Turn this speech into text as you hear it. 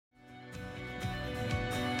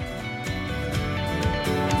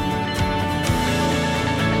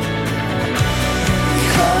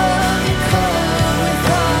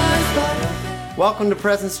Welcome to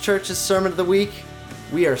Presence Church's Sermon of the Week.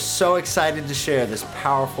 We are so excited to share this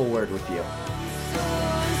powerful word with you.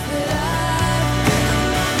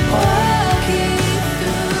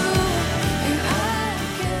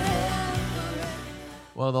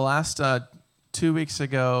 Well, the last 2 weeks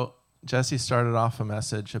ago, Jesse started off a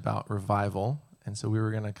message about revival, and so we were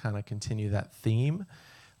going to kind of continue that theme.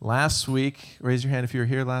 Last week, raise your hand if you were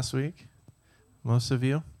here last week. Most of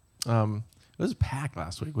you. It was packed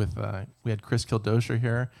last week. We had Chris Kildosher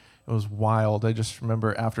here. It was wild. I just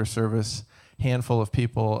remember after service, handful of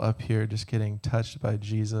people up here just getting touched by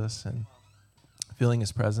Jesus and feeling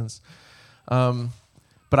his presence. But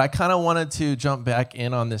I kind of wanted to jump back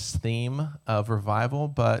in on this theme of revival,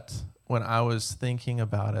 but when I was thinking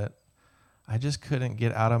about it, I just couldn't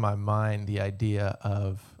get out of my mind the idea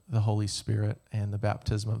of the Holy Spirit and the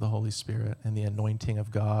baptism of the Holy Spirit and the anointing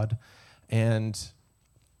of God. And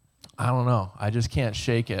I don't know. I just can't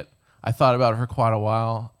shake it. I thought about it for quite a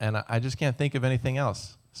while, and I just can't think of anything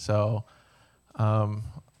else. So, and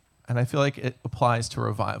I feel like it applies to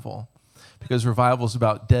revival, because revival is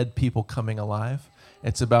about dead people coming alive.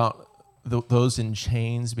 It's about those in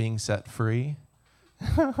chains being set free.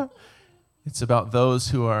 It's about those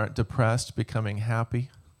who are depressed becoming happy.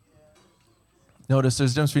 Notice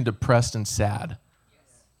there's a difference between depressed and sad.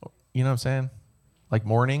 You know what I'm saying? Like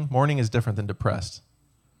mourning. Mourning is different than depressed.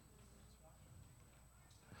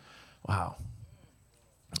 Wow.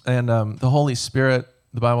 And the Holy Spirit,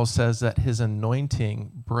 the Bible says that his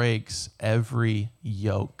anointing breaks every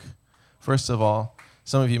yoke. First of all,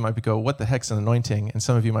 some of you might go, what the heck's an anointing? And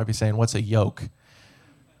some of you might be saying, what's a yoke?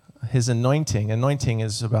 His anointing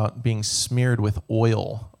is about being smeared with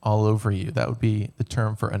oil all over you. That would be the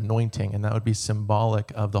term for anointing, and that would be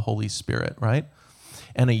symbolic of the Holy Spirit, right?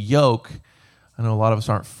 And a yoke, I know a lot of us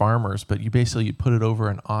aren't farmers, but you put it over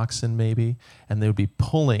an oxen maybe, and they would be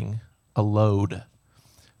pulling a load.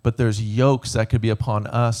 But there's yokes that could be upon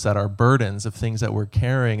us that are burdens of things that we're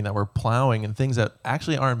carrying, that we're plowing, and things that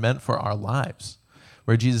actually aren't meant for our lives.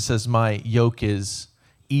 Where Jesus says, my yoke is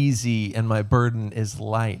easy and my burden is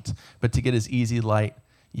light. But to get his easy, light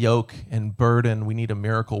yoke and burden, we need a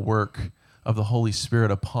miracle work of the Holy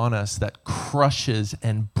Spirit upon us that crushes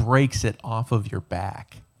and breaks it off of your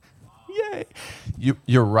back. Yay!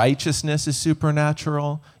 Your righteousness is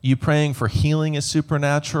supernatural. You praying for healing is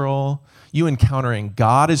supernatural. You encountering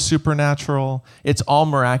God is supernatural. It's all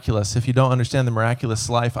miraculous. If you don't understand the miraculous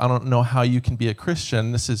life, I don't know how you can be a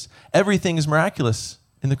Christian. Everything is miraculous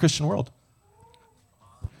in the Christian world.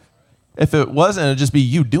 If it wasn't, it'd just be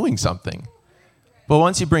you doing something. But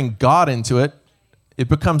once you bring God into it, it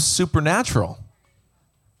becomes supernatural.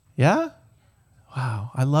 Yeah?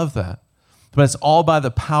 Wow, I love that. But it's all by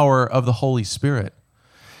the power of the Holy Spirit.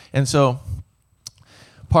 And so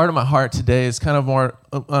part of my heart today is kind of more,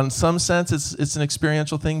 on some sense, it's an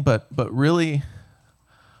experiential thing, but really,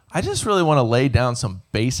 I just really want to lay down some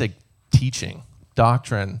basic teaching,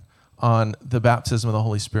 doctrine on the baptism of the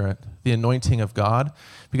Holy Spirit, the anointing of God,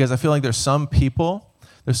 because I feel like there's some people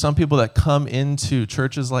that come into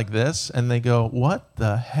churches like this and they go, what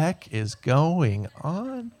the heck is going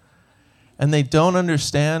on? And they don't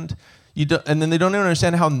understand. And then they don't even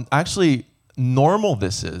understand how actually normal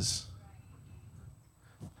this is.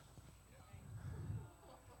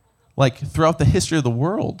 Like throughout the history of the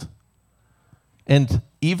world. And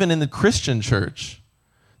even in the Christian church,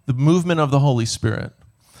 the movement of the Holy Spirit.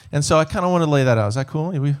 And so I kind of want to lay that out. Is that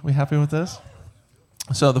cool? Are we happy with this?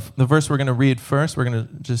 So the verse we're going to read first, we're going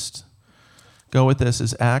to just go with this,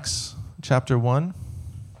 is Acts chapter 1.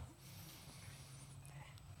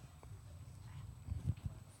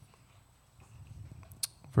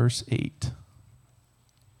 Verse 8.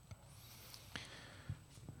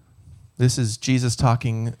 This is Jesus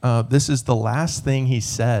talking. This is the last thing he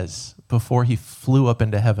says before he flew up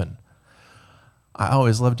into heaven. I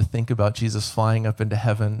always love to think about Jesus flying up into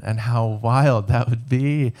heaven and how wild that would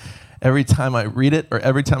be. Every time I read it or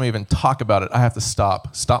every time I even talk about it, I have to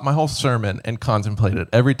stop my whole sermon and contemplate it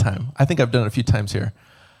every time. I think I've done it a few times here.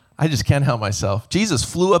 I just can't help myself. Jesus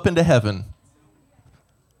flew up into heaven.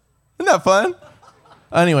 Isn't that fun?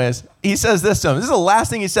 Anyways, he says this to him. This is the last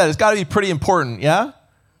thing he said. It's got to be pretty important, yeah?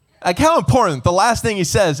 Like how important? The last thing he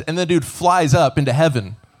says, and the dude flies up into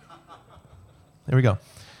heaven. There we go.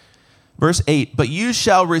 Verse 8, but you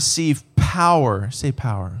shall receive power. Say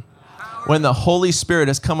power. When the Holy Spirit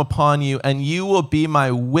has come upon you, and you will be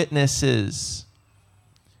my witnesses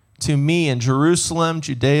to me in Jerusalem,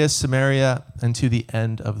 Judea, Samaria, and to the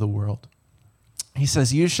end of the world. He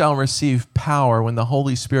says, you shall receive power when the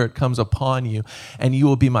Holy Spirit comes upon you, and you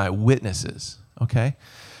will be my witnesses, okay?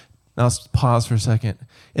 Now let's pause for a second.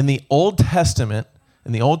 In the Old Testament,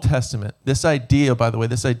 In the Old Testament, this idea, by the way,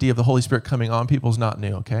 this idea of the Holy Spirit coming on people is not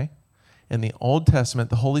new, okay? In the Old Testament,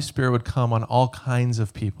 the Holy Spirit would come on all kinds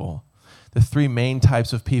of people. The three main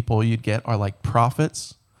types of people you'd get are like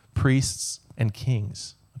prophets, priests, and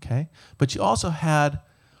kings, okay? But you also had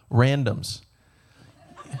randoms.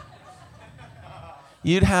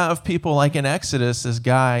 You'd have people like in Exodus, this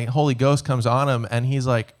guy, Holy Ghost comes on him, and he's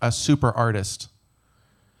like a super artist.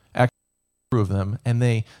 Actually, of them, and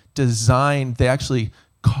they actually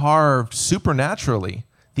carved supernaturally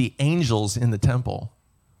the angels in the temple.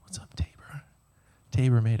 What's up, Tabor?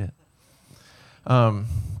 Tabor made it.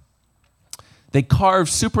 They carved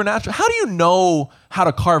supernatural. How do you know how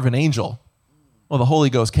to carve an angel? Well, the Holy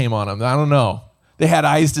Ghost came on them. I don't know. They had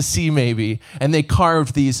eyes to see maybe, and they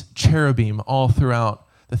carved these cherubim all throughout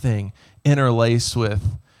the thing, interlaced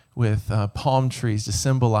with palm trees to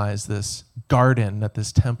symbolize this garden, that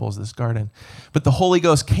this temple is this garden. But the Holy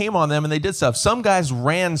Ghost came on them and they did stuff. Some guys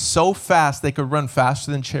ran so fast they could run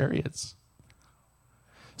faster than chariots.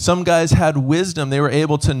 Some guys had wisdom. They were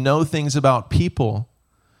able to know things about people.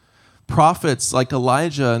 Prophets like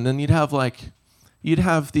Elijah, and then you'd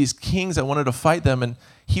have these kings that wanted to fight them, and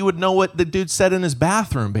he would know what the dude said in his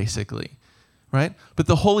bathroom, basically, right? But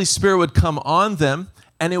the Holy Spirit would come on them,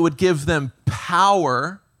 and it would give them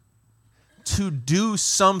power to do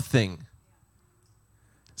something.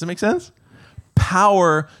 Does that make sense?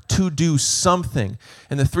 Power to do something.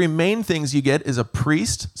 And the three main things you get is a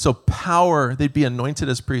priest. So power, they'd be anointed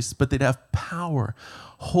as priests, but they'd have power,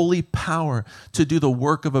 holy power to do the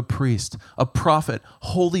work of a priest. A prophet,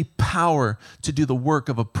 holy power to do the work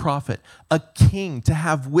of a prophet. A king, to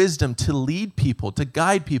have wisdom, to lead people, to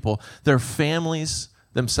guide people, their families,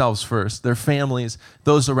 themselves first, their families,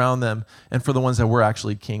 those around them, and for the ones that were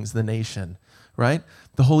actually kings, the nation, right?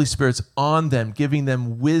 The Holy Spirit's on them, giving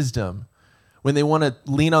them wisdom. When they want to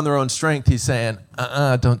lean on their own strength, he's saying,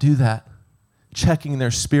 don't do that. Checking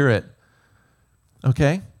their spirit.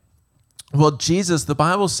 Okay? Well, Jesus, the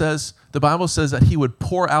Bible says that he would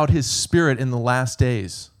pour out his Spirit in the last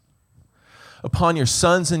days. Upon your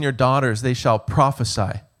sons and your daughters they shall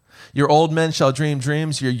prophesy. Your old men shall dream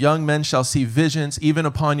dreams, your young men shall see visions, even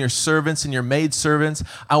upon your servants and your maidservants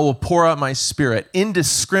I will pour out my Spirit.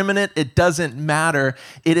 Indiscriminate, it doesn't matter.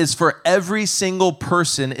 It is for every single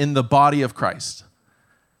person in the body of Christ.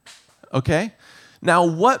 Okay? Now,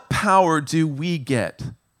 what power do we get?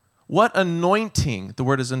 What anointing, the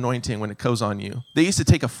word is anointing when it goes on you. They used to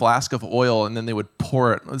take a flask of oil and then they would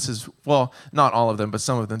pour it. Well, not all of them, but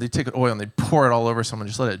some of them. They'd take oil and they'd pour it all over someone,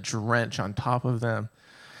 just let it drench on top of them.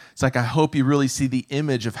 It's like, I hope you really see the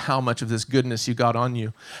image of how much of this goodness you got on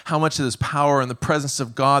you, how much of this power and the presence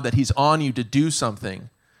of God that he's on you to do something.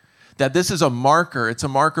 That this is a marker. It's a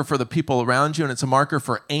marker for the people around you, and it's a marker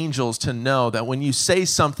for angels to know that when you say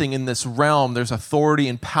something in this realm, there's authority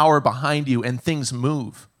and power behind you and things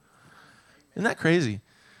move. Isn't that crazy?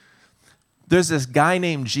 There's this guy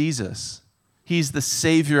named Jesus. He's the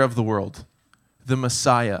Savior of the world, the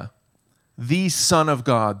Messiah, the Son of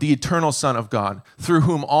God, the eternal Son of God, through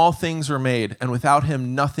whom all things were made, and without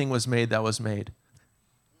him nothing was made that was made.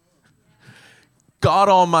 God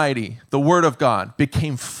Almighty, the Word of God,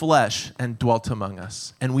 became flesh and dwelt among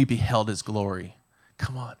us, and we beheld his glory.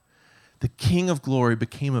 Come on. The King of glory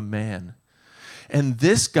became a man. And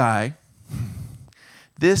this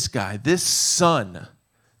son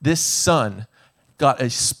got a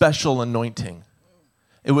special anointing.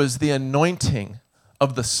 It was the anointing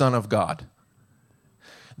of the Son of God.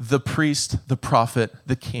 The priest, the prophet,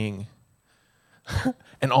 the king,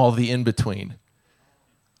 and all the in-between.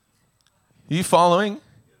 Are you following?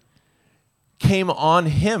 Came on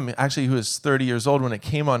him. Actually, he was 30 years old when it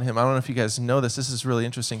came on him. I don't know if you guys know this. This is a really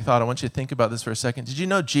interesting thought. I want you to think about this for a second. Did you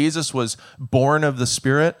know Jesus was born of the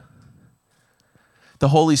Spirit? The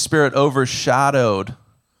Holy Spirit overshadowed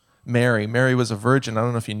Mary. Mary was a virgin. I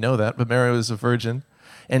don't know if you know that, but Mary was a virgin.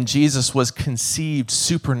 And Jesus was conceived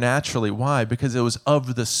supernaturally. Why? Because it was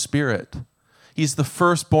of the Spirit. He's the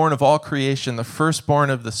firstborn of all creation, the firstborn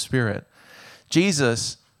of the Spirit.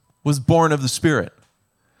 Jesus was born of the Spirit.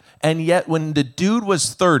 And yet when the dude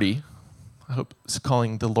was 30, I hope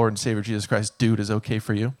calling the Lord and Savior Jesus Christ dude is okay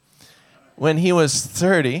for you. When he was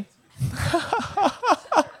 30,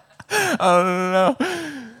 I don't know.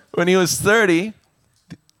 When he was 30,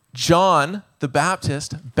 John the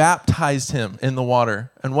Baptist baptized him in the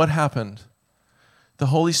water. And what happened? The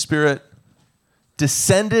Holy Spirit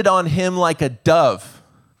descended on him like a dove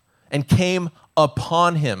and came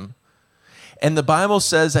upon him. And the Bible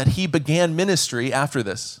says that he began ministry after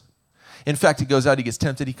this. In fact, he goes out, he gets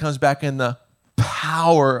tempted, he comes back in the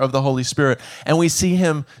power of the Holy Spirit. And we see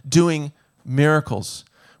him doing miracles.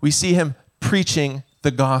 We see him preaching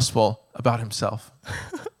the gospel about himself.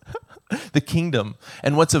 The kingdom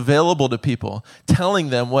and what's available to people, telling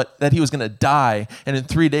them that he was going to die and in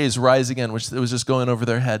 3 days rise again, which was just going over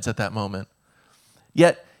their heads at that moment.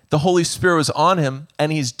 Yet the Holy Spirit was on him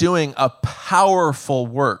and he's doing a powerful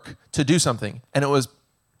work to do something. And it was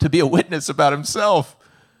to be a witness about himself,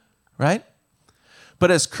 right?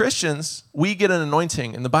 But as Christians, we get an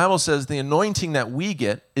anointing. And the Bible says the anointing that we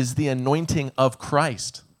get is the anointing of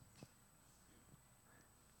Christ.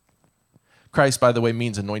 Christ, by the way,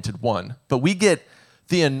 means anointed one. But we get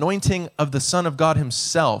the anointing of the Son of God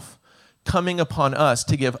himself coming upon us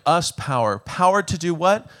to give us power. Power to do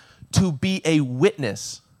what? To be a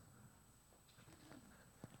witness.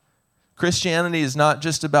 Christianity is not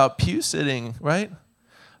just about pew sitting, right?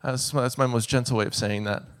 That's my most gentle way of saying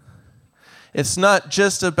that. It's not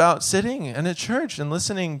just about sitting in a church and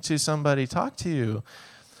listening to somebody talk to you.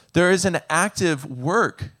 There is an active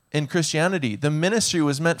work in Christianity. The ministry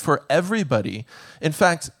was meant for everybody. In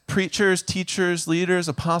fact, preachers, teachers, leaders,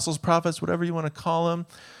 apostles, prophets, whatever you want to call them,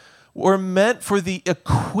 were meant for the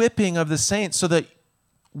equipping of the saints so that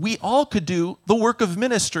we all could do the work of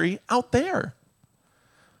ministry out there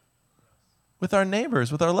with our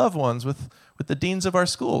neighbors, with our loved ones, with the deans of our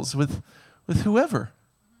schools, with whoever.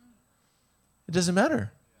 It doesn't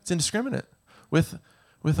matter. It's indiscriminate. With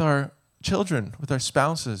our children, with our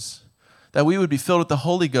spouses, that we would be filled with the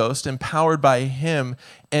Holy Ghost, empowered by him,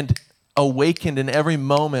 and awakened in every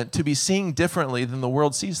moment to be seeing differently than the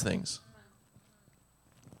world sees things.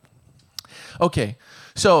 Okay,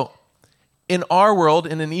 so in our world,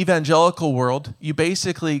 in an evangelical world, you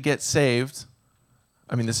basically get saved.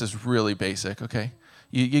 I mean, this is really basic, okay?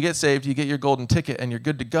 You get saved, you get your golden ticket, and you're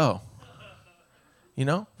good to go. You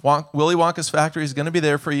know, Willy Wonka's factory is going to be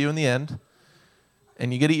there for you in the end.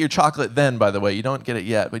 And you get to eat your chocolate then, by the way. You don't get it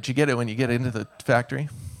yet, but you get it when you get into the factory.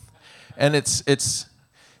 And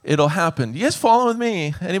it'll happen. You guys follow with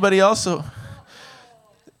me? Anybody else?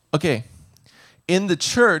 Okay. In the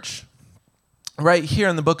church, right here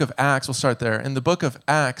in the book of Acts, we'll start there. In the book of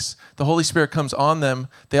Acts, the Holy Spirit comes on them.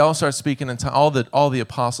 They all start speaking in tongues. All the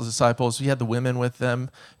apostles, disciples. We had the women with them,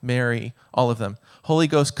 Mary, all of them. Holy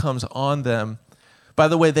Ghost comes on them. By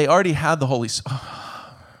the way, they already had the Holy Spirit.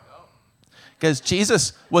 Because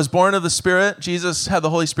Jesus was born of the Spirit. Jesus had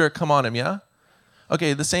the Holy Spirit come on him, yeah?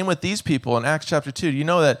 Okay, the same with these people in Acts chapter 2. Do you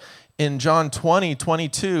know that in John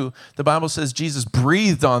 20:22, the Bible says Jesus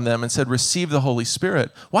breathed on them and said, receive the Holy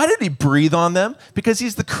Spirit. Why did he breathe on them? Because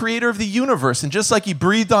he's the creator of the universe. And just like he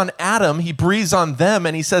breathed on Adam, he breathes on them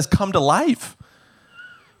and he says, come to life.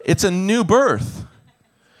 It's a new birth.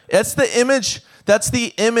 That's the image That's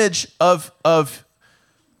the image of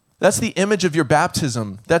your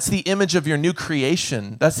baptism. That's the image of your new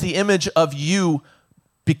creation. That's the image of you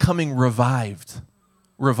becoming revived.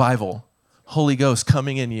 Revival. Holy Ghost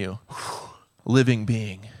coming in you. Living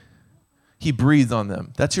being. He breathed on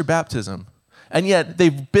them. That's your baptism. And yet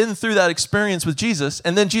they've been through that experience with Jesus.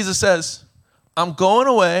 And then Jesus says, I'm going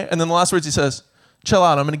away. And then the last words he says, chill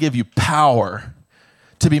out. I'm going to give you power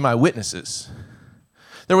to be my witnesses.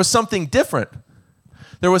 There was something different.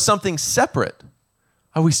 There was something separate.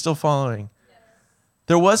 Are we still following? Yes.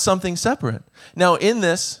 There was something separate. Now in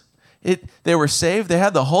this, they were saved, they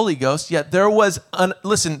had the Holy Ghost, yet there was,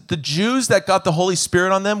 listen, the Jews that got the Holy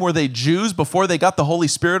Spirit on them, were they Jews before they got the Holy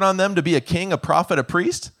Spirit on them to be a king, a prophet, a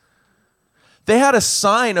priest? They had a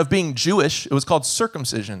sign of being Jewish. It was called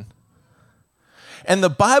circumcision. And the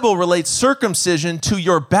Bible relates circumcision to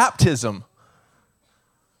your baptism.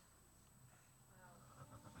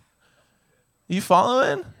 You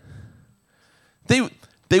following?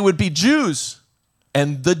 They would be Jews,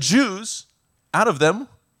 and the Jews, out of them,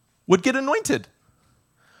 would get anointed.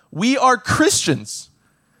 We are Christians.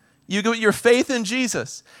 You get your faith in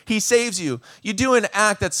Jesus. He saves you. You do an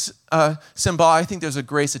act that's symbolic. I think there's a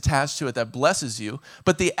grace attached to it that blesses you.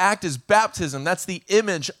 But the act is baptism. That's the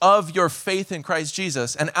image of your faith in Christ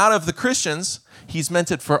Jesus. And out of the Christians, he's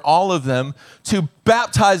meant it for all of them to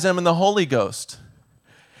baptize them in the Holy Ghost,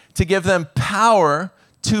 to give them power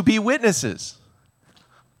to be witnesses.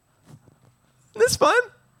 Isn't this fun?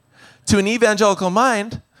 To an evangelical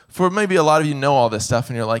mind, for maybe a lot of you know all this stuff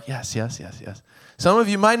and you're like, yes. Some of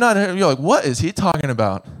you might not, you're like, what is he talking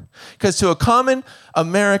about? Because to a common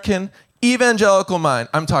American evangelical mind,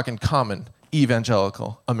 I'm talking common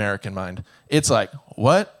evangelical American mind, it's like,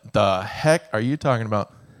 what the heck are you talking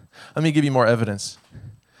about? Let me give you more evidence.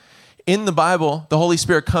 In the Bible, the Holy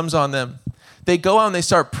Spirit comes on them. They go out and they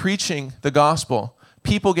start preaching the gospel.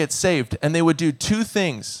 People get saved, and they would do two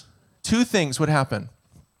things. Two things would happen.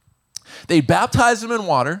 They'd baptize them in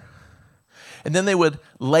water, and then they would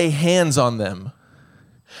lay hands on them.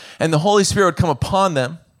 And the Holy Spirit would come upon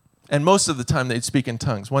them, and most of the time they'd speak in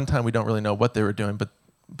tongues. One time we don't really know what they were doing, but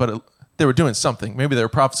they were doing something. Maybe they were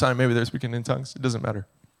prophesying, maybe they were speaking in tongues. It doesn't matter.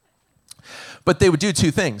 But they would do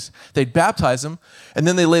two things. They'd baptize them, and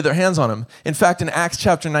then they lay their hands on them. In fact, in Acts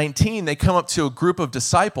chapter 19, they come up to a group of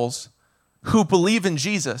disciples who believe in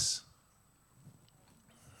Jesus.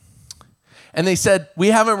 And they said, we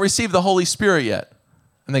haven't received the Holy Spirit yet.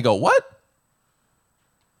 And they go, what?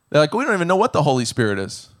 They're like, we don't even know what the Holy Spirit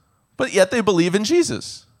is. But yet they believe in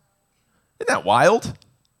Jesus. Isn't that wild?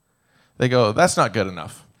 They go, that's not good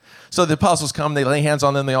enough. So the apostles come, they lay hands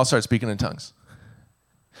on them, they all start speaking in tongues.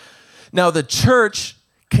 Now the church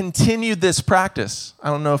continued this practice. I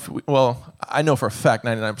don't know if, I know for a fact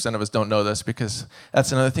 99% of us don't know this, because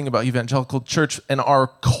that's another thing about evangelical church and our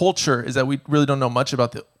culture, is that we really don't know much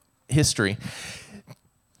about the history.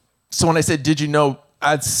 So when I said, did you know,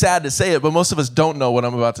 it's sad to say it, but most of us don't know what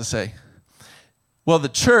I'm about to say. Well, the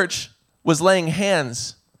church was laying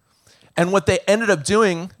hands, and what they ended up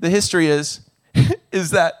doing, the history is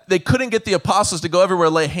that they couldn't get the apostles to go everywhere,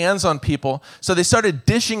 lay hands on people, so they started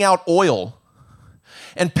dishing out oil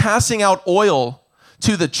and passing out oil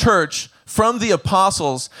to the church from the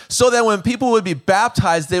apostles, so that when people would be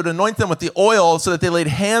baptized, they would anoint them with the oil so that they laid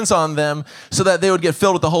hands on them so that they would get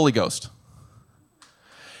filled with the Holy Ghost.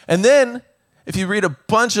 And then, if you read a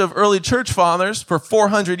bunch of early church fathers for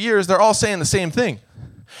 400 years, they're all saying the same thing.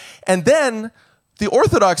 And then the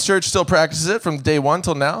Orthodox Church still practices it from day one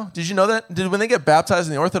till now. Did you know that? When they get baptized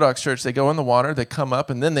in the Orthodox Church, they go in the water, they come up,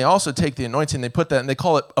 and then they also take the anointing, they put that, and they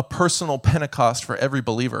call it a personal Pentecost for every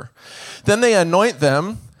believer. Then they anoint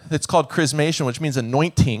them. It's called chrismation, which means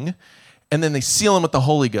anointing, and then they seal them with the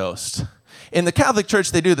Holy Ghost. In the Catholic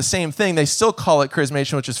Church, they do the same thing. They still call it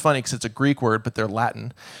chrismation, which is funny because it's a Greek word, but they're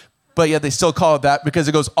Latin. But yet they still call it that because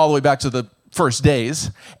it goes all the way back to the first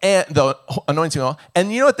days, and the anointing oil.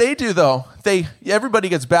 And you know what they do, though? Everybody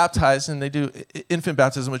gets baptized, and they do infant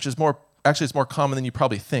baptism, which is it's more common than you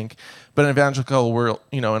probably think. But in evangelical world,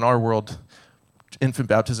 in our world, infant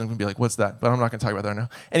baptism can be like, what's that? But I'm not going to talk about that right now.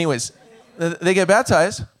 Anyways, they get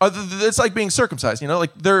baptized. It's like being circumcised,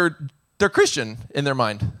 like they're Christian in their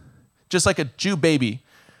mind. Just like a Jew baby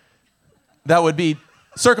that would be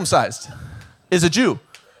circumcised is a Jew.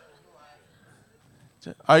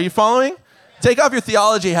 Are you following? Take off your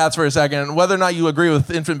theology hats for a second. Whether or not you agree with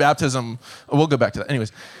infant baptism, we'll go back to that.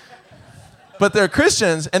 Anyways. But they're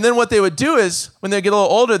Christians, and then what they would do is, when they get a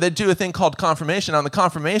little older, they'd do a thing called confirmation. On the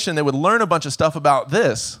confirmation, they would learn a bunch of stuff about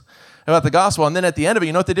the gospel, and then at the end of it,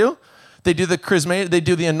 you know what they do? They do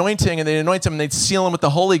the anointing, and they anoint them, and they'd seal them with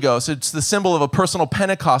the Holy Ghost. It's the symbol of a personal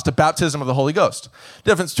Pentecost, a baptism of the Holy Ghost.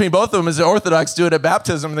 The difference between both of them is the Orthodox do it at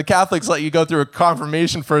baptism, and the Catholics let you go through a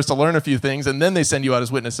confirmation first to learn a few things, and then they send you out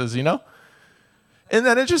as witnesses, Isn't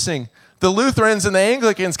that interesting? The Lutherans and the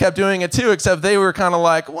Anglicans kept doing it too, except they were kind of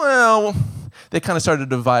like, well, they kind of started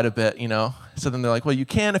to divide a bit, So then they're like, well, you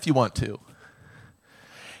can if you want to.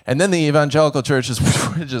 And then the evangelical church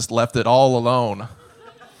just left it all alone.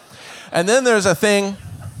 And then there's a thing,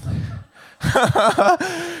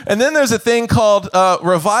 called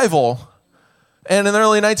revival. And in the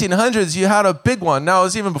early 1900s, you had a big one. Now, it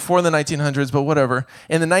was even before the 1900s, but whatever.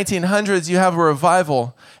 In the 1900s, you have a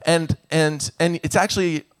revival. And it's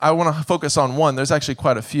actually, I want to focus on one. There's actually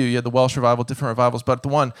quite a few. You had the Welsh revival, different revivals. But the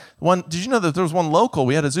one, did you know that there was one local?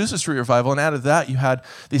 We had a Azusa Street revival. And out of that, you had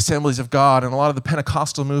the Assemblies of God and a lot of the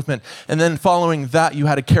Pentecostal movement. And then following that, you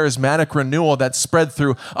had a charismatic renewal that spread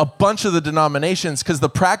through a bunch of the denominations because the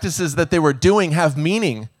practices that they were doing have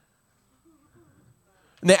meaning.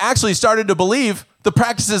 And they actually started to believe the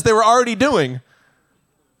practices they were already doing.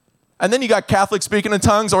 And then you got Catholics speaking in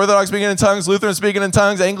tongues, Orthodox speaking in tongues, Lutherans speaking in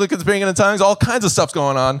tongues, Anglicans speaking in tongues, all kinds of stuff's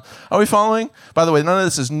going on. Are we following? By the way, none of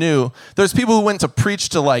this is new. There's people who went to preach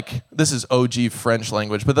to this is OG French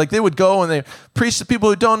language, but they would go and they preach to people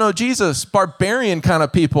who don't know Jesus, barbarian kind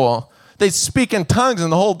of people. They'd speak in tongues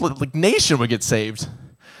and the whole nation would get saved.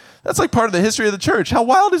 That's part of the history of the church. How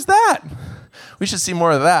wild is that? We should see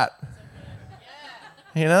more of that.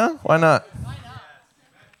 Why not?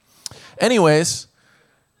 Anyways,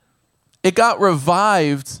 it got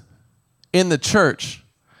revived in the church.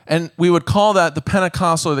 And we would call that the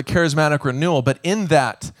Pentecostal or the charismatic renewal. But in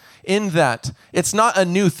that, it's not a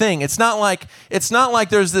new thing. It's not like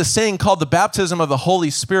there's this thing called the baptism of the Holy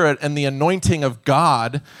Spirit and the anointing of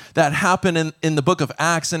God that happened in the book of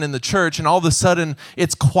Acts and in the church. And all of a sudden,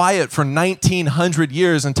 it's quiet for 1,900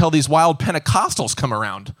 years until these wild Pentecostals come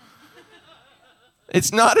around.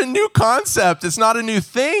 It's not a new concept. It's not a new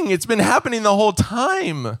thing. It's been happening the whole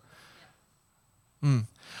time.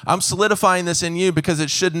 I'm solidifying this in you because it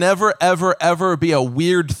should never, ever, ever be a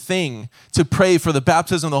weird thing to pray for the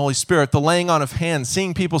baptism of the Holy Spirit, the laying on of hands,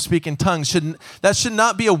 seeing people speak in tongues. That should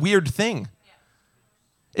not be a weird thing.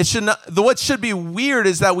 It should not. What should be weird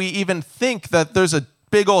is that we even think that there's a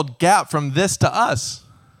big old gap from this to us.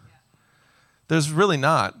 There's really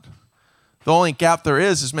not. The only gap there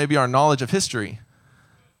is maybe our knowledge of history.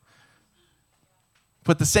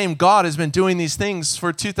 But the same God has been doing these things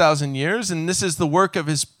for 2,000 years, and this is the work of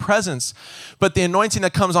his presence. But the anointing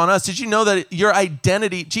that comes on us, did you know that your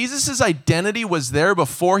identity, Jesus' identity was there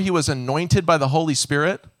before he was anointed by the Holy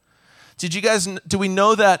Spirit? Do we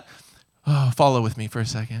know that? Oh, follow with me for a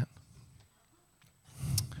second.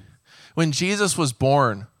 When Jesus was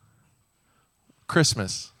born,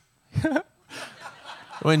 Christmas,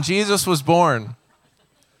 when Jesus was born,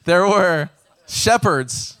 there were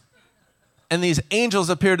shepherds, and these angels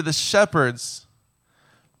appear to the shepherds,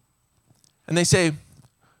 and they say,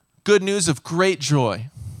 good news of great joy.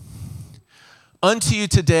 Unto you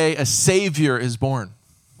today a Savior is born.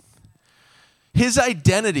 His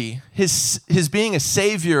identity, his being a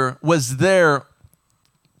Savior was there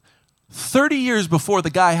 30 years before the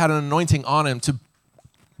guy had an anointing on him to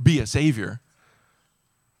be a Savior.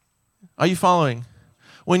 Are you following?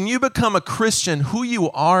 When you become a Christian, who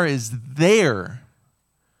you are is there.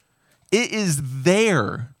 It is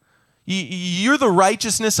there. You're the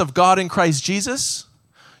righteousness of God in Christ Jesus.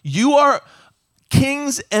 You are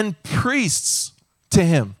kings and priests to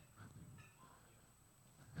him.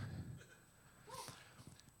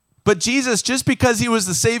 But Jesus, just because he was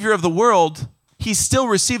the Savior of the world, he still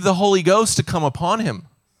received the Holy Ghost to come upon him,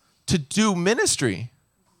 to do ministry.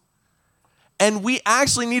 And we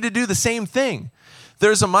actually need to do the same thing.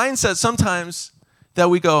 There's a mindset sometimes that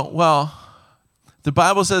we go, well, the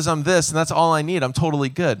Bible says I'm this, and that's all I need. I'm totally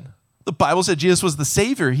good. The Bible said Jesus was the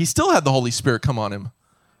Savior. He still had the Holy Spirit come on him.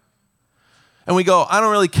 And we go, I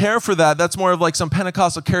don't really care for that. That's more of like some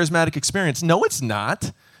Pentecostal charismatic experience. No, it's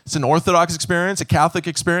not. It's an Orthodox experience, a Catholic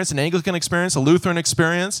experience, an Anglican experience, a Lutheran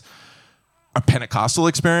experience, a Pentecostal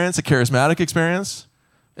experience, a charismatic experience.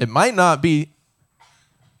 It might not be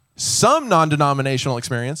some non-denominational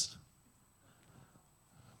experience,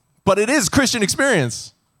 but it is Christian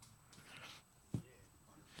experience.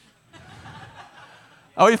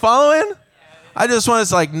 Are we following? I just want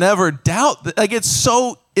to never doubt that. Like it's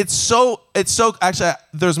so, actually,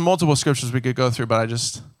 there's multiple scriptures we could go through, but I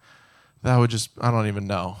don't even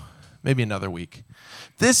know. Maybe another week.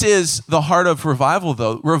 This is the heart of revival,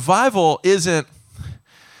 though. Revival is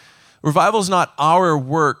not our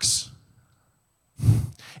works.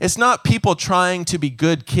 It's not people trying to be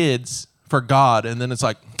good kids for God, and then it's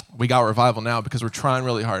like, we got revival now because we're trying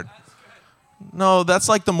really hard. No, that's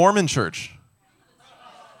like the Mormon church.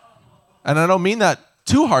 And I don't mean that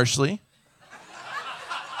too harshly.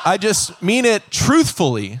 I just mean it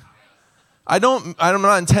truthfully. I'm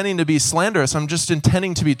not intending to be slanderous. I'm just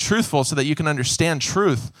intending to be truthful so that you can understand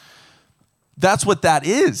truth. That's what that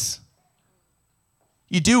is.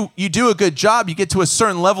 You do a good job, you get to a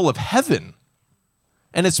certain level of heaven.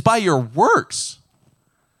 And it's by your works.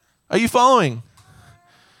 Are you following?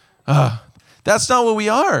 That's not what we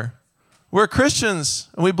are. We're Christians,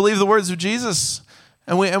 and we believe the words of Jesus,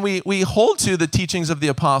 and we hold to the teachings of the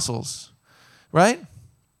apostles, right?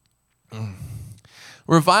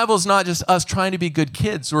 Revival is not just us trying to be good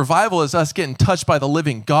kids. Revival is us getting touched by the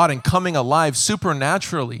living God and coming alive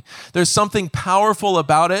supernaturally. There's something powerful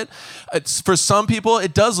about it. For some people,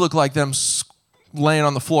 it does look like them laying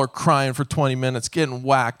on the floor crying for 20 minutes, getting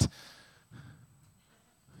whacked.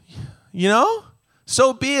 You know?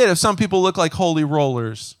 So be it if some people look like holy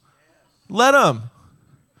rollers. Let them.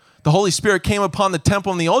 The Holy Spirit came upon the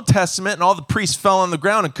temple in the Old Testament, and all the priests fell on the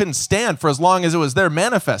ground and couldn't stand for as long as it was there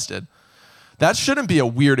manifested. That shouldn't be a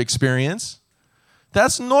weird experience.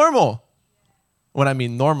 That's normal. When I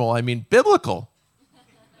mean normal, I mean biblical.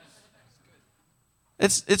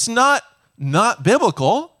 It's not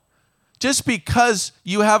biblical. Just because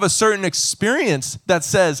you have a certain experience that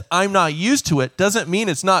says, I'm not used to it, doesn't mean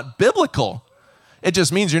it's not biblical. It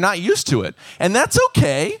just means you're not used to it. And that's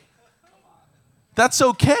okay. That's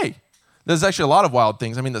okay. There's actually a lot of wild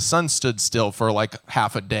things. I mean, the sun stood still for like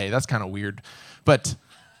half a day. That's kind of weird. But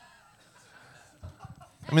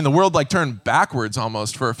I mean, the world turned backwards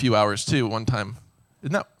almost for a few hours too one time.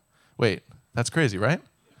 Wait, that's crazy, right?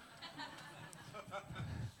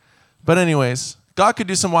 But anyways, God could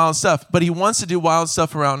do some wild stuff, but he wants to do wild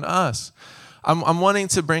stuff around us. I'm wanting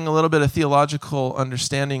to bring a little bit of theological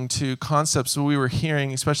understanding to concepts that we were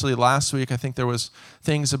hearing, especially last week. I think there was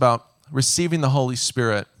things about receiving the Holy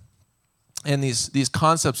Spirit. and these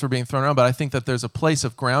concepts were being thrown around, but I think that there's a place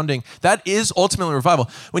of grounding. That is ultimately revival.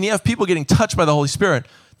 When you have people getting touched by the Holy Spirit,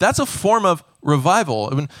 that's a form of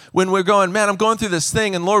revival. When we're going, man, I'm going through this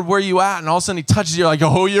thing, and Lord, where are you at? And all of a sudden he touches you, like,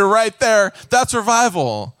 oh, you're right there. That's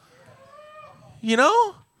revival. You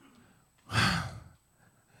know?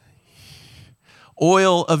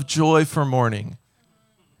 Oil of joy for mourning.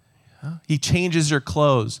 He changes your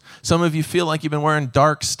clothes. Some of you feel like you've been wearing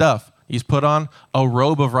dark stuff. He's put on a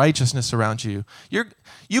robe of righteousness around you.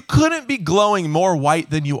 You couldn't be glowing more white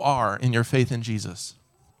than you are in your faith in Jesus.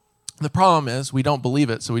 The problem is we don't believe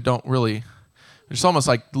it, so we don't really, it's almost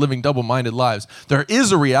like living double-minded lives. There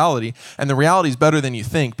is a reality, and the reality is better than you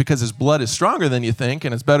think because his blood is stronger than you think,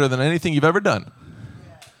 and it's better than anything you've ever done.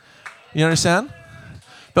 You understand?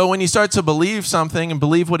 But when you start to believe something and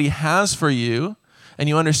believe what he has for you, and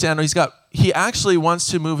you understand he actually wants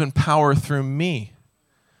to move in power through me.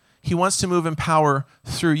 He wants to move in power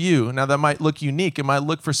through you. Now, that might look unique. It might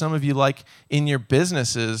look for some of you like in your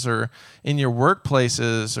businesses or in your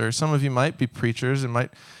workplaces, or some of you might be preachers and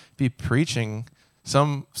might be preaching.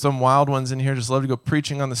 Some wild ones in here just love to go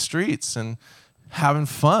preaching on the streets and having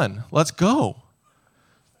fun. Let's go.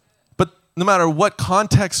 But no matter what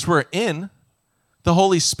context we're in, the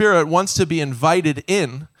Holy Spirit wants to be invited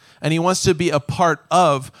in, and he wants to be a part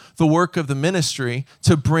of the work of the ministry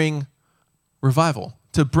to bring revival,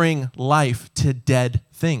 to bring life to dead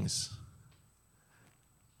things.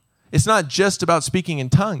 It's not just about speaking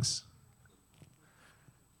in tongues.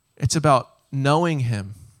 It's about knowing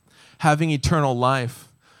him, having eternal life,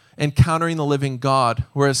 encountering the living God,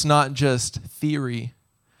 where it's not just theory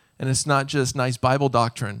and it's not just nice Bible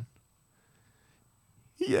doctrine.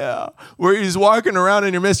 Yeah, where he's walking around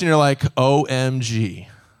in your midst and you're like, OMG,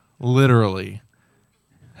 literally,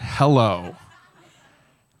 hello.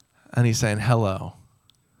 And he's saying, hello.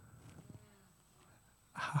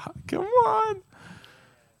 Come on.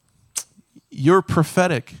 You're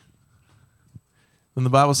prophetic. When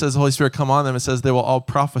the Bible says the Holy Spirit come on them, it says they will all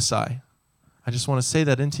prophesy. I just want to say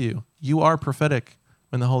that into you. You are prophetic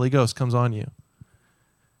when the Holy Ghost comes on you.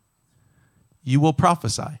 You will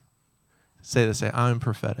prophesy. Say, I'm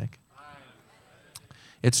prophetic.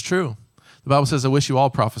 It's true. The Bible says, I wish you all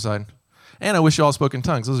prophesied. And I wish you all spoke in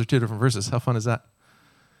tongues. Those are two different verses. How fun is that?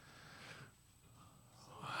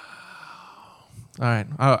 All right.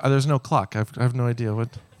 There's no clock. I have no idea what.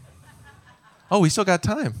 Oh, we still got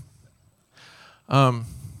time.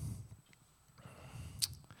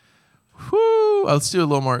 Let's do a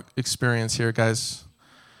little more experience here, guys.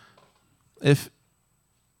 There's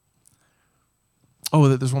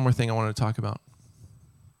one more thing I wanted to talk about.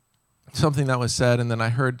 Something that was said, and then I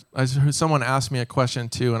heard someone ask me a question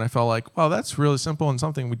too, and I felt like, wow, that's really simple and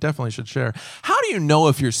something we definitely should share. How do you know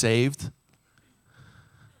if you're saved?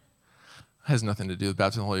 Has nothing to do with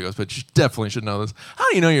baptism of the Holy Ghost, but you definitely should know this. How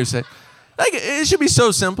do you know you're saved? Like, it should be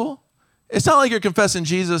so simple. It's not like you're confessing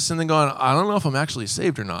Jesus and then going, I don't know if I'm actually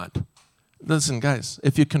saved or not. Listen, guys,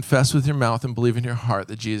 if you confess with your mouth and believe in your heart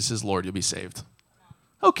that Jesus is Lord, you'll be saved.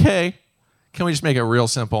 Okay. Can we just make it real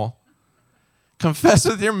simple? Confess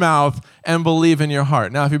with your mouth and believe in your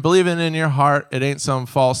heart. Now, if you believe in your heart, it ain't some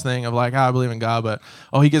false thing of like, I believe in God, but,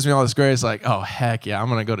 he gives me all this grace. Like, oh, heck yeah, I'm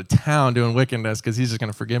going to go to town doing wickedness because he's just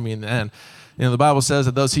going to forgive me in the end. You know, the Bible says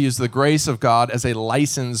that those who use the grace of God as a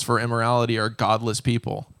license for immorality are godless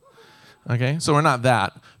people. Okay, so we're not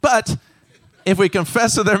that. But if we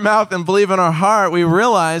confess with our mouth and believe in our heart, we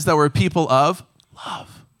realize that we're people of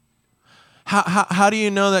love. How do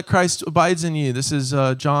you know that Christ abides in you? This is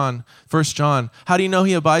 1 John. How do you know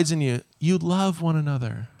he abides in you? You love one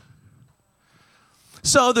another.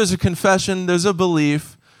 So there's a confession, there's a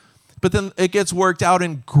belief, but then it gets worked out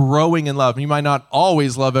in growing in love. You might not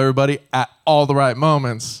always love everybody at all the right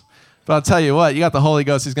moments, but I'll tell you what, you got the Holy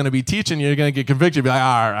Ghost, he's going to be teaching you, you're going to get convicted, be like,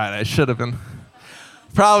 all right, I should have been.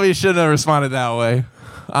 Probably shouldn't have responded that way.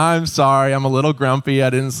 I'm sorry, I'm a little grumpy. I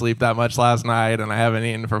didn't sleep that much last night, and I haven't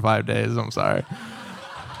eaten for 5 days. I'm sorry.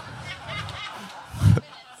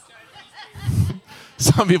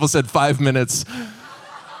 Some people said 5 minutes.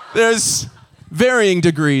 There's varying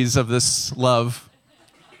degrees of this love.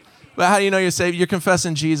 But how do you know you're saved? You're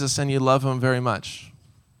confessing Jesus, and you love him very much.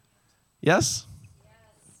 Yes?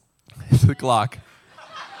 Yes. The clock.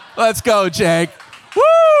 Let's go, Jake.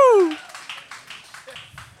 Woo!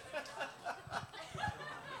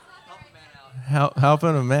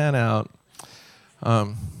 Helping a man out.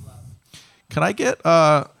 Can I get,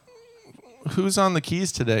 who's on the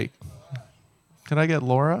keys today? Can I get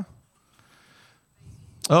Laura?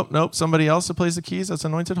 Oh, nope, somebody else that plays the keys that's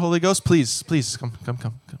anointed. Holy Ghost, please, come.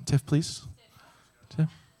 Tiff, please. Tiff.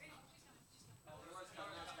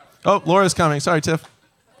 Oh, Laura's coming. Sorry, Tiff.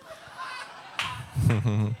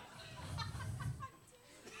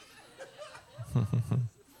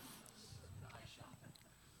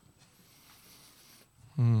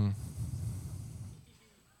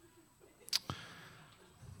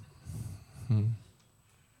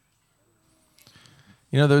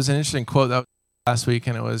 You know, there was an interesting quote that was last week,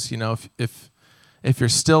 and it was, you know, if you're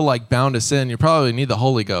still like bound to sin, you probably need the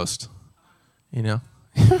Holy Ghost. You know,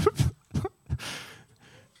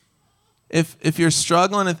 if you're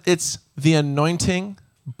struggling, it's the anointing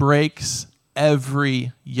breaks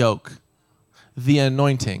every yoke. The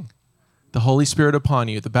anointing, the Holy Spirit upon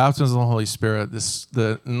you, the baptism of the Holy Spirit,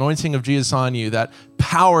 the anointing of Jesus on you, that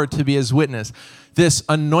power to be His witness. This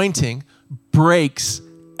anointing breaks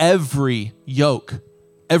every yoke.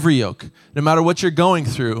 Every yoke. No matter what you're going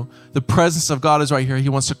through, the presence of God is right here. He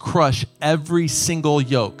wants to crush every single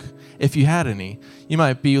yoke. If you had any, you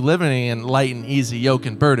might be living in light and easy yoke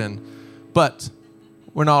and burden, but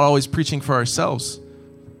we're not always preaching for ourselves.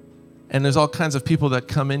 And there's all kinds of people that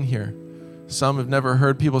come in here. Some have never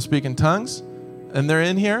heard people speak in tongues, and they're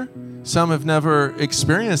in here. Some have never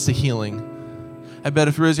experienced a healing. I bet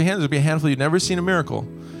if you raise your hands, there'll be a handful you've never seen a miracle.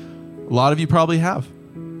 A lot of you probably have.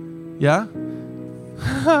 Yeah?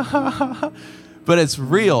 But it's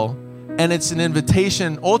real, and it's an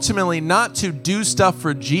invitation ultimately not to do stuff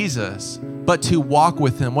for Jesus, but to walk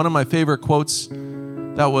with Him. One of my favorite quotes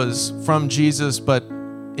that was from Jesus, but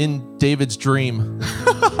in David's dream.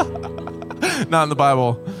 Not in the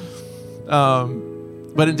Bible.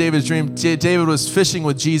 But in David's dream, David was fishing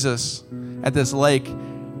with Jesus at this lake,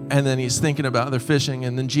 and then he's thinking about they're fishing,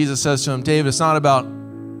 and then Jesus says to him, David, it's not about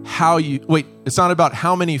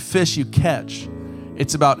how many fish you catch.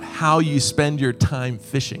 It's about how you spend your time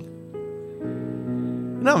fishing.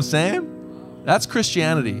 You know what I'm saying? That's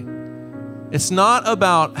Christianity. It's not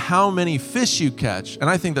about how many fish you catch, and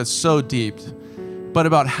I think that's so deep, but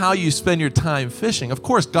about how you spend your time fishing. Of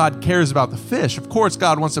course, God cares about the fish. Of course,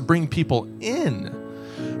 God wants to bring people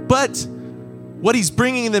in. But what He's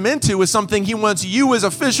bringing them into is something He wants you as a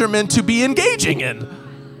fisherman to be engaging in,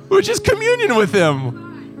 which is communion with Him.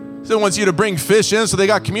 So He wants you to bring fish in so they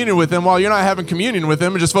got communion with Him while you're not having communion with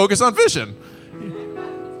Him and just focus on fishing.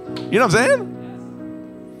 You know what I'm saying?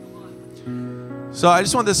 So I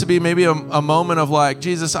just want this to be maybe a moment of like,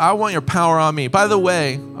 Jesus, I want your power on me. By the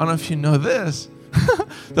way, I don't know if you know this.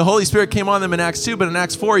 The Holy Spirit came on them in Acts 2, but in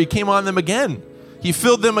Acts 4, He came on them again. He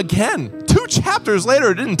filled them again. 2 chapters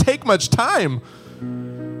later, it didn't take much time.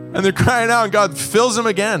 And they're crying out, and God fills them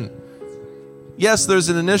again. Yes, there's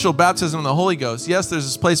an initial baptism in the Holy Ghost. Yes, there's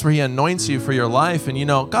this place where He anoints you for your life, and you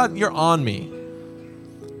know, God, you're on me.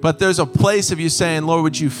 But there's a place of you saying, Lord,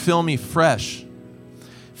 would you fill me fresh?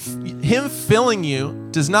 Him filling you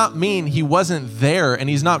does not mean He wasn't there and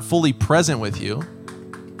He's not fully present with you.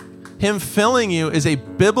 Him filling you is a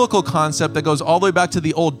biblical concept that goes all the way back to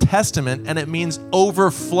the Old Testament, and it means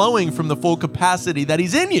overflowing from the full capacity that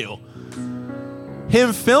He's in you.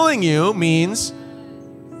 Him filling you means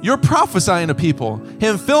you're prophesying to people.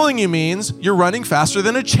 Him filling you means you're running faster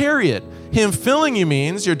than a chariot. Him filling you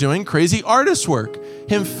means you're doing crazy artist work.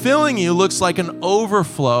 Him filling you looks like an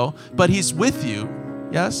overflow, but He's with you.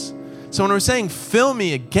 Yes? So when we're saying, fill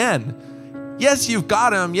me again, yes, you've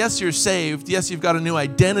got Him. Yes, you're saved. Yes, you've got a new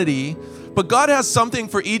identity. But God has something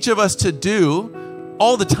for each of us to do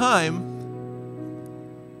all the time.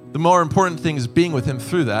 The more important thing is being with Him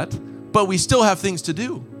through that. But we still have things to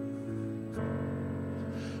do.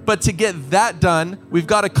 But to get that done, we've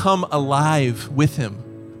got to come alive with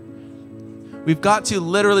Him. We've got to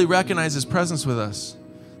literally recognize His presence with us,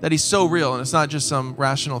 that He's so real, and it's not just some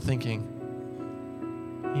rational thinking.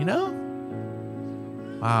 You know?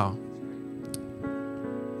 Wow.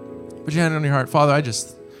 Put your hand on your heart. Father,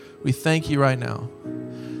 we thank You right now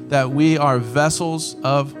that we are vessels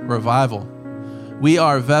of revival. We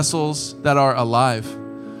are vessels that are alive.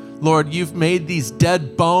 Lord, You've made these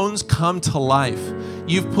dead bones come to life.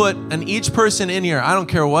 You've put in each person in here, I don't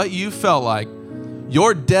care what you felt like,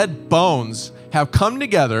 your dead bones have come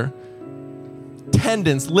together,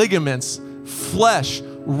 tendons, ligaments, flesh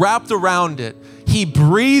wrapped around it. He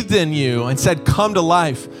breathed in you and said, come to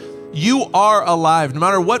life. You are alive. No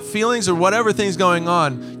matter what feelings or whatever thing's going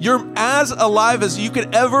on, you're as alive as you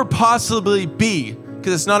could ever possibly be,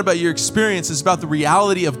 because it's not about your experience, it's about the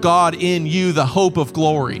reality of God in you, the hope of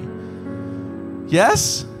glory.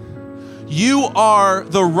 Yes? You are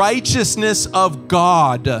the righteousness of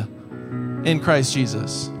God in Christ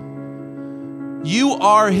Jesus. You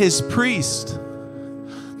are His priest.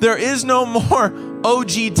 There is no more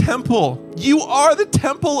OG temple. You are the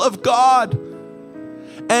temple of God.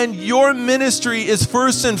 And your ministry is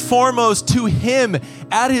first and foremost to Him,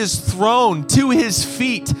 at His throne, to His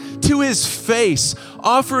feet, to to his face,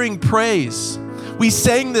 offering praise. We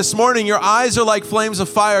sang this morning, your eyes are like flames of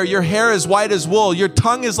fire, your hair is white as wool, your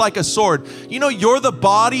tongue is like a sword. You know, you're the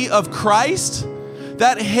body of Christ.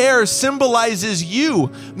 That hair symbolizes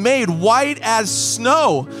you, made white as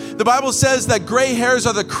snow. The Bible says that gray hairs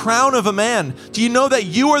are the crown of a man. Do you know that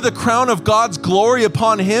you are the crown of God's glory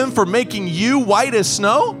upon him for making you white as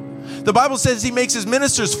snow? The Bible says he makes his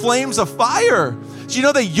ministers flames of fire. Do you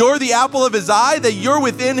know that you're the apple of his eye, that you're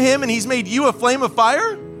within him and he's made you a flame of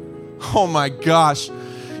fire? Oh my gosh.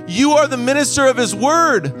 You are the minister of his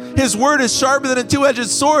word. His word is sharper than a two-edged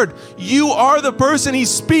sword. You are the person he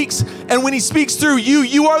speaks. And when he speaks through you,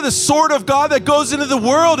 you are the sword of God that goes into the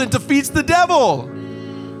world and defeats the devil.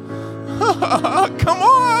 Come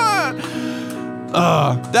on.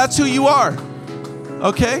 That's who you are.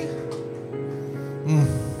 Okay?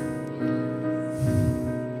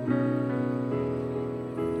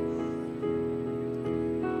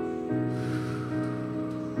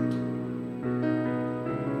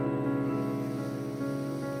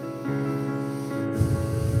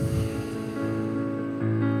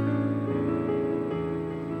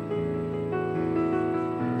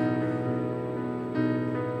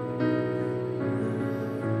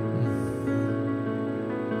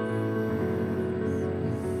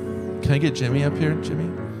 Can I get Jimmy up here?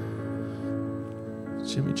 Jimmy?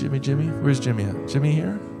 Jimmy? Where's Jimmy at? Jimmy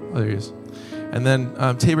here? Oh, there he is. And then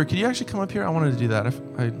Tabor, could you actually come up here? I wanted to do that if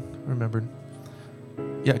I remembered.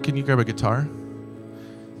 Yeah, can you grab a guitar?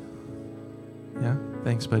 Yeah,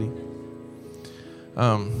 thanks, buddy.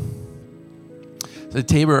 So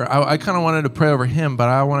Tabor, I kind of wanted to pray over him, but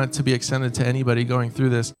I want it to be extended to anybody going through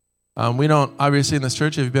this. We don't, obviously in this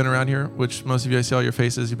church, if you've been around here, which most of you, I see all your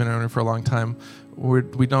faces, you've been around here for a long time,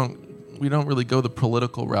 we don't really go the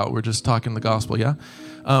political route. We're just talking the gospel, yeah?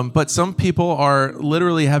 But some people are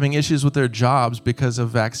literally having issues with their jobs because of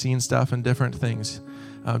vaccine stuff and different things.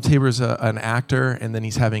 Tabor's an actor, and then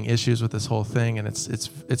he's having issues with this whole thing, and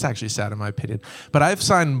it's actually sad in my opinion. But I've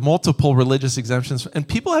signed multiple religious exemptions, and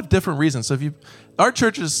people have different reasons. So our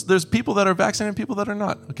churches, there's people that are vaccinated and people that are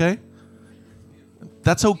not, okay?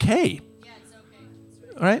 That's okay. Yeah, it's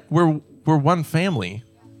okay. All right? We're one family.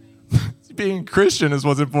 Being Christian is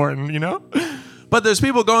what's important, you know? But there's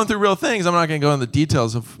people going through real things. I'm not going to go into the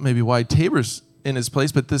details of maybe why Tabor's in his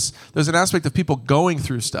place, but there's an aspect of people going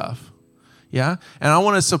through stuff. Yeah? And I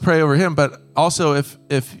want us to pray over him, but also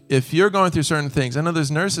if you're going through certain things, I know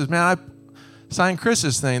there's nurses, man, I signed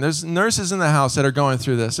Chris's thing. There's nurses in the house that are going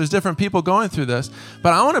through this. There's different people going through this,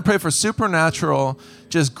 but I want to pray for supernatural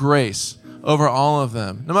just grace over all of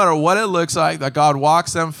them. No matter what it looks like, that God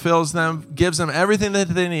walks them, fills them, gives them everything that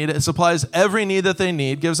they need. It supplies every need that they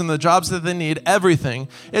need, gives them the jobs that they need, everything.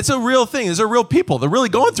 It's a real thing. These are real people. They're really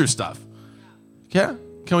going through stuff. Okay?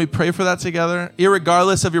 Can we pray for that together?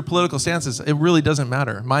 Irregardless of your political stances, it really doesn't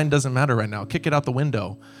matter. Mine doesn't matter right now. Kick it out the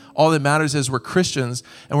window. All that matters is we're Christians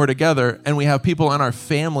and we're together and we have people in our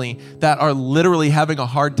family that are literally having a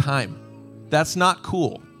hard time. That's not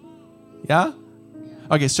cool. Yeah?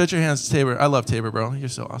 Okay, stretch your hands to Tabor. I love Tabor, bro. You're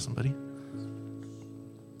so awesome, buddy.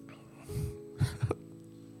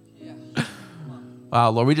 Wow,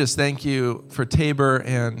 Lord, we just thank you for Tabor.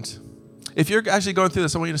 And if you're actually going through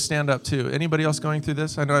this, I want you to stand up too. Anybody else going through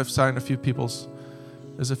this? I know I've signed a few people's.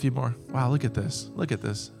 There's a few more. Wow, look at this. Look at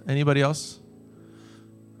this. Anybody else?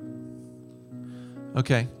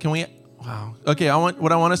 Okay, can we? Wow. Okay,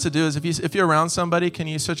 what I want us to do is if you're around somebody, can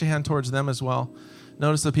you stretch your hand towards them as well?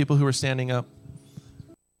 Notice the people who are standing up.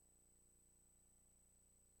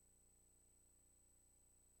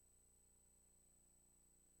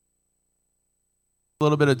 A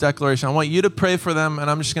little bit of declaration. I want you to pray for them, and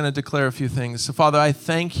I'm just going to declare a few things. So, Father, I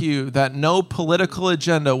thank you that no political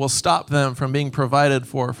agenda will stop them from being provided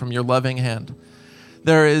for from your loving hand.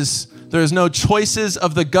 There is no choices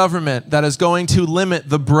of the government that is going to limit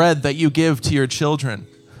the bread that you give to your children.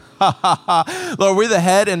 Lord, we're the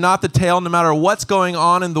head and not the tail, no matter what's going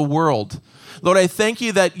on in the world. Lord, I thank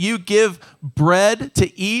you that you give bread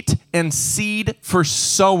to eat and seed for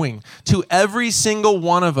sowing to every single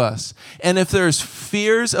one of us. And if there's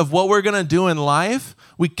fears of what we're going to do in life,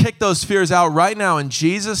 we kick those fears out right now in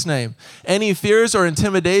Jesus' name. Any fears or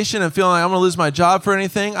intimidation and feeling like I'm going to lose my job for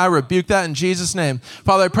anything, I rebuke that in Jesus' name.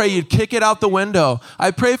 Father, I pray you'd kick it out the window.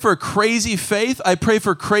 I pray for crazy faith. I pray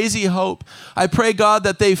for crazy hope. I pray, God,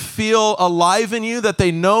 that they feel alive in you, that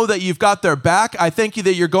they know that you've got their back. I thank you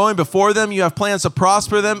that you're going before them. You have plans to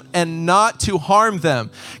prosper them and not to harm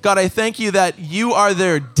them. God, I thank you that you are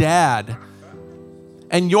their dad,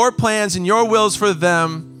 and your plans and your wills for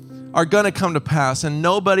them are going to come to pass, and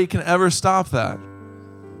nobody can ever stop that.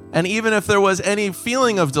 And even if there was any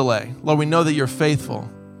feeling of delay, Lord, we know that you're faithful,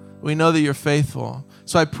 We know that you're faithful.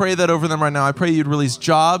 So I pray that over them right now. I pray you'd release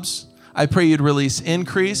jobs. I pray you'd release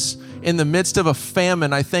increase. In the midst of a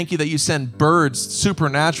famine, I thank you that you send birds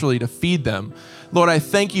supernaturally to feed them. Lord, I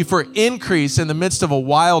thank you for increase in the midst of a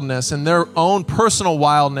wildness and their own personal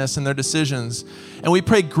wildness in their decisions. And we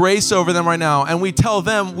pray grace over them right now. And we tell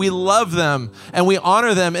them we love them and we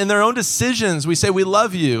honor them in their own decisions. We say we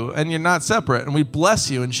love you and you're not separate. And we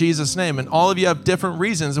bless you in Jesus' name. And all of you have different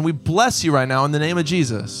reasons. And we bless you right now in the name of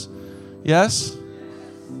Jesus. Yes?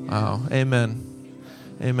 Wow. Amen.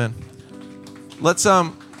 Amen. Let's,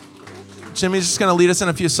 Jimmy's just going to lead us in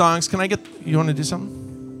a few songs. You want to do something?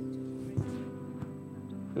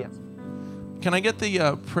 Yes. Can I get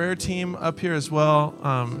the prayer team up here as well?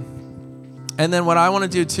 And then what I want to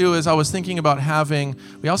do too is I was thinking about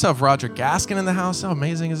we also have Roger Gaskin in the house. How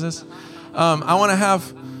amazing is this? I want to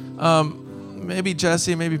have maybe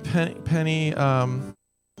Jesse, maybe Penny,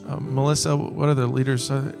 Melissa, what are the leaders?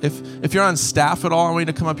 If you're on staff at all, I want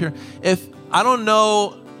you to come up here. I don't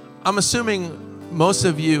know, I'm assuming most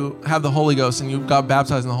of you have the Holy Ghost and you got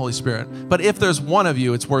baptized in the Holy Spirit. But if there's one of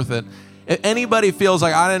you, it's worth it. If anybody feels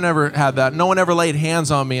like I never had that, no one ever laid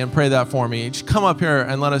hands on me and prayed that for me, just come up here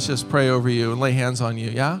and let us just pray over you and lay hands on you,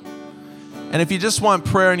 yeah? And if you just want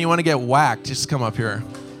prayer and you want to get whacked, just come up here.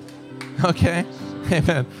 Okay?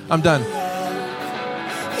 Amen. I'm done.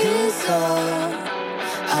 Is all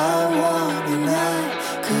I want and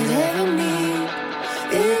I could ever need.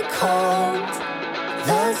 It calmed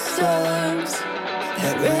the storms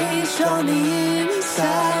that raged on the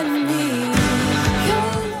inside of me.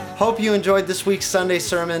 Hope you enjoyed this week's Sunday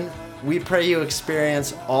sermon. We pray you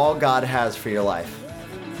experience all God has for your life.